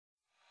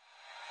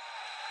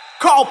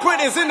Carlprit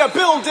is in the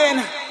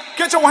building.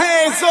 Get your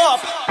hands up.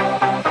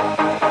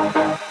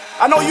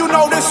 I know you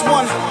know this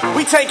one.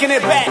 We taking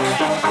it back,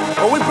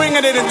 but we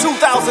bringing it in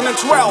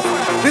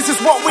 2012. This is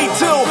what we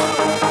do.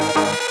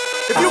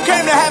 If you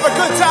came to have a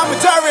good time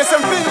with Darius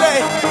and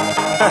Finlay,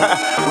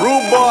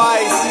 rude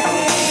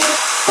boys.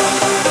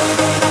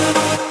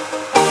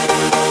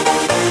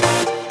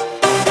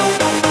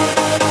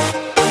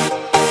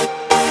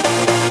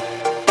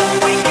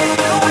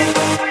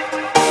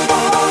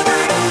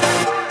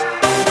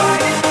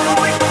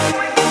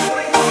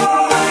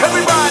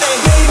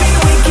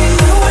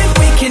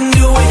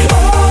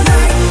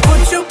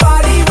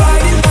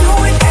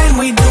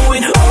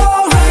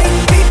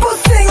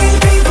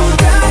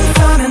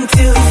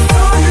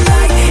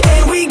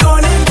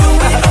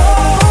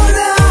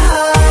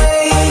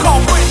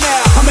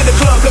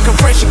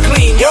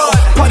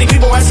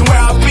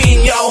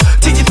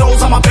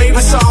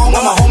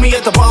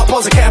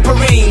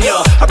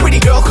 A pretty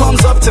girl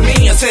comes up to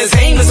me and says,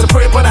 hey, Mr.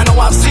 Pretty, but I know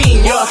I've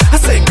seen ya. I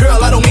said,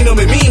 girl, I don't mean to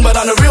be mean, but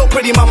I'm a real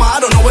pretty mama, I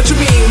don't know what you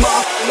mean, ma.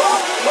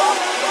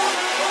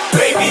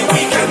 Baby,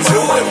 we can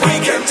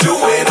do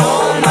it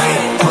all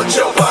night. Put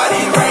your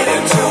body right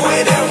into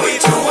it and we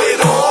do it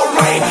all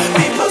right.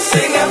 People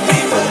sing and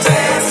people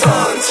dance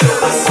until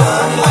the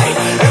sunlight,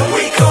 and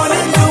we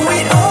gonna do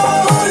it all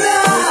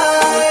night.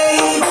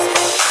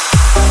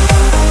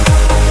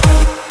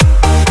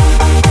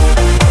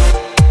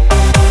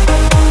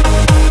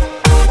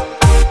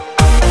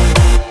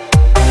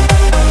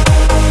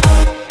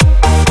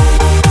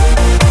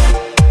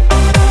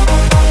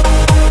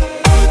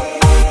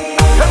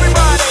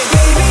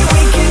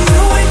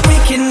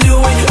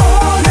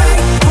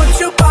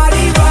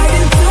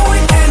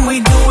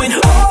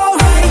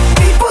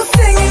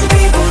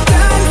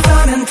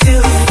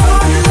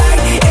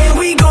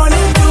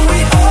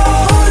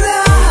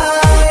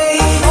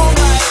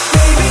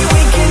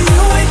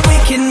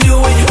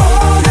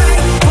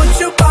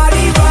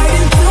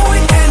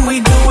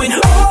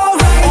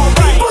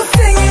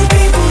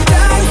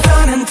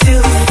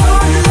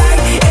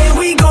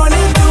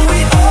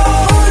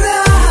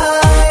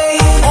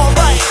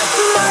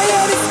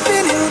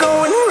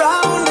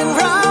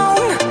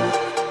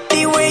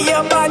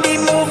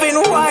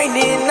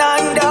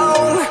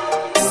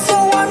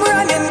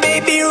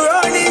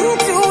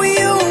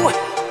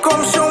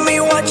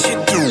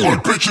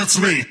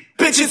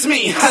 Bitch, it's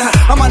me.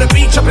 I'm on the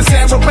beach up in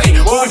San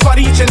Tropez, where we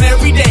party each and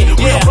every day.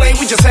 We don't play,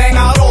 we just hang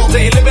out all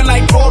day. Living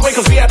like Broadway,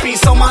 cause we have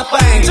peace on my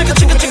thing. Chicka,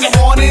 chicka, chicka,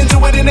 morning